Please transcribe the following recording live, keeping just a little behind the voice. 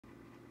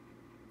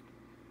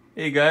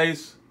Hey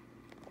guys,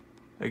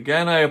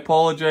 again I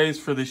apologize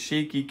for the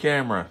shaky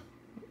camera.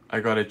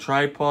 I got a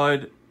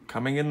tripod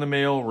coming in the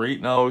mail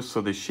right now, so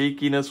the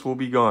shakiness will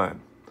be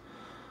gone.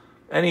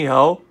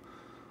 Anyhow,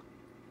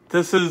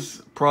 this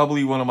is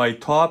probably one of my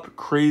top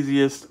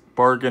craziest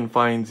bargain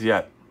finds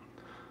yet.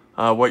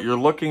 What you're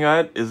looking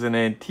at is an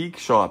antique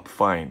shop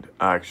find,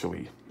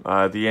 actually.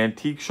 The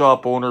antique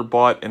shop owner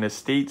bought an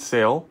estate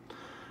sale,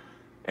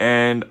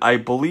 and I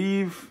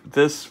believe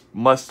this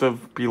must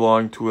have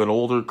belonged to an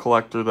older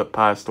collector that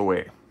passed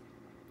away.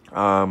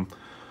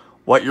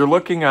 What you're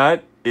looking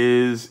at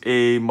is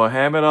a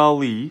Muhammad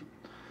Ali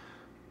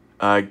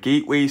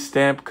Gateway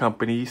Stamp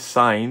Company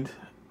signed.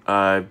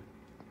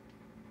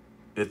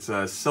 It's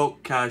a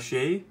silk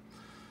cachet.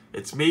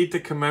 It's made to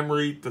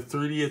commemorate the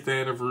 30th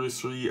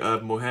anniversary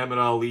of Muhammad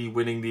Ali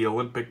winning the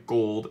Olympic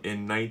gold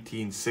in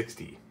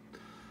 1960.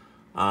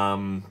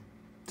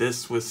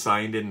 This was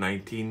signed in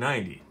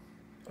 1990.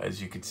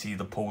 As you can see,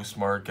 the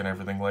postmark and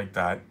everything like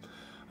that.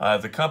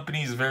 The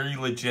company's very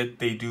legit.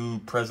 They do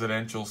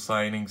presidential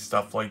signings,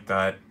 stuff like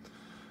that.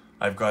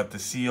 I've got the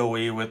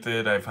COA with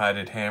it. I've had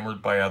it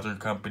hammered by other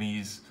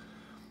companies.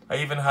 I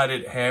even had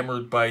it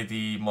hammered by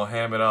the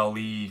Muhammad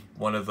Ali,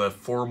 one of the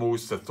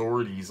foremost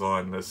authorities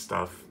on this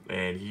stuff.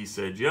 And he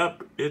said,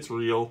 yep, it's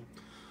real.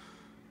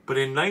 But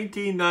in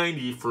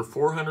 1990, for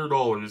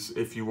 $400,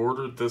 if you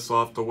ordered this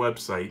off the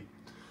website,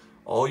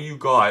 all you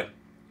got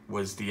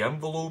was the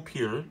envelope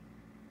here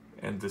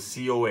and the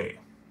COA.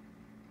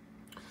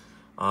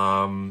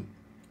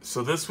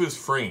 So this was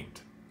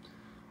framed.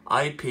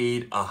 I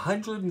paid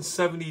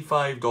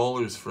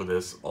 $175 for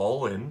this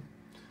all in.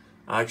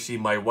 Actually,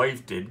 my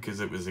wife did because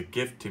it was a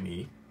gift to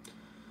me.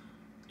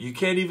 You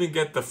can't even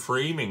get the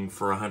framing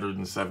for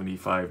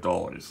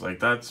 $175. Like,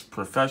 that's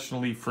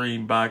professionally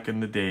framed back in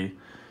the day.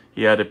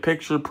 He had a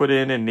picture put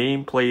in, a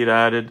nameplate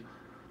added.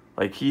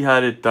 Like, he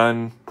had it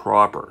done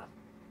proper.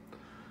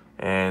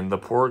 And the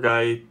poor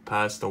guy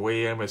passed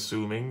away, I'm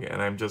assuming,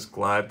 and I'm just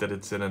glad that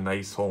it's in a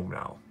nice home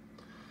now.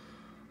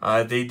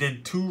 They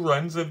did 2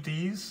 runs of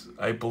these.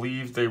 I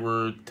believe they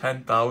were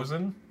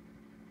 10,000.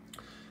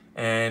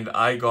 And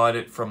I got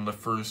it from the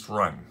first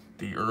run.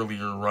 The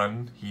earlier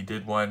run, he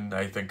did one,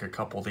 I think, a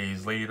couple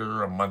days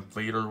later, a month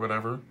later,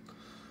 whatever.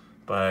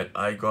 But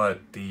I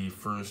got the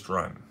first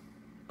run.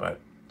 But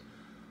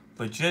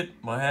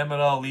legit, Muhammad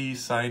Ali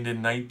signed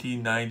in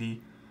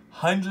 1990.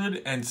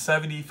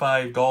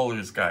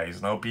 $175, guys.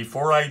 Now,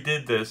 before I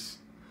did this,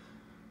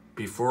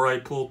 before I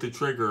pulled the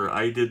trigger,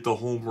 I did the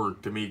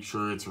homework to make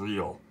sure it's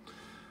real.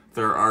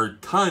 There are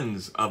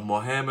tons of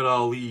Muhammad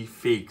Ali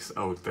fakes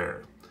out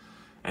there.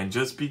 And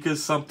just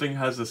because something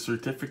has a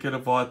certificate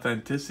of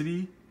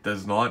authenticity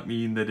does not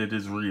mean that it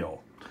is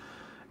real.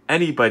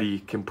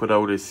 Anybody can put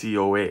out a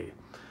COA.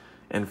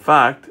 In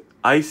fact,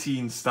 I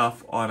seen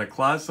stuff on a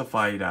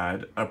classified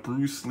ad, a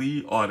Bruce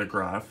Lee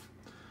autograph,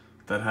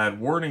 that had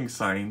warning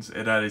signs.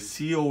 It had a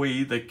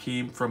COA that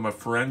came from a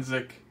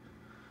forensic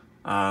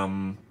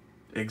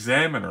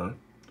examiner.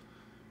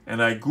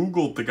 And I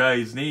Googled the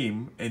guy's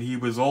name, and he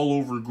was all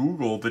over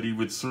Google that he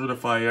would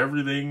certify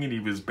everything, and he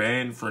was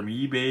banned from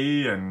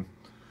eBay. And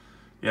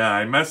yeah,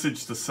 I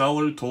messaged the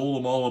seller, told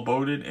him all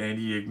about it, and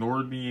he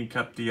ignored me and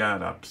kept the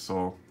ad up.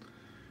 So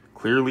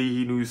clearly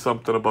he knew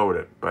something about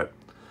it. But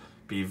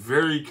be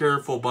very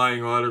careful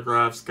buying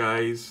autographs,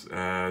 guys.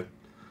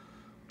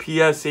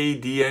 PSA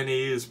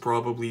DNA is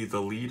probably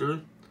the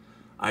leader.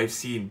 I've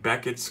seen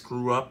Beckett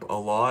screw up a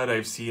lot.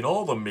 I've seen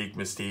all of them make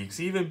mistakes.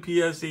 Even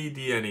PSA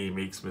DNA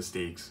makes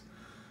mistakes.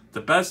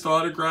 The best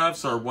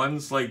autographs are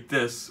ones like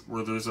this,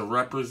 where there's a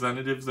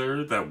representative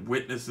there that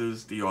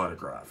witnesses the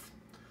autograph.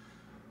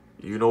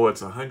 You know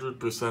it's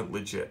 100%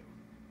 legit.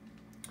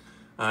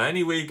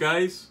 Anyway,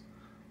 guys,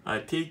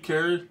 take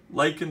care.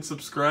 Like and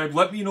subscribe.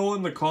 Let me know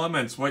in the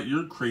comments what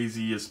your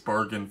craziest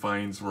bargain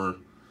finds were.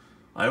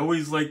 I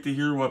always like to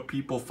hear what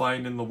people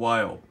find in the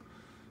wild.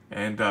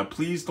 And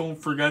please don't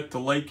forget to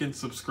like and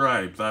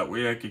subscribe. That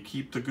way I could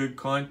keep the good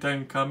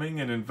content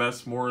coming and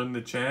invest more in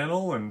the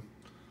channel. And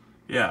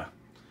yeah.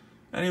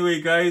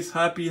 Anyway, guys,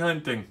 happy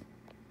hunting.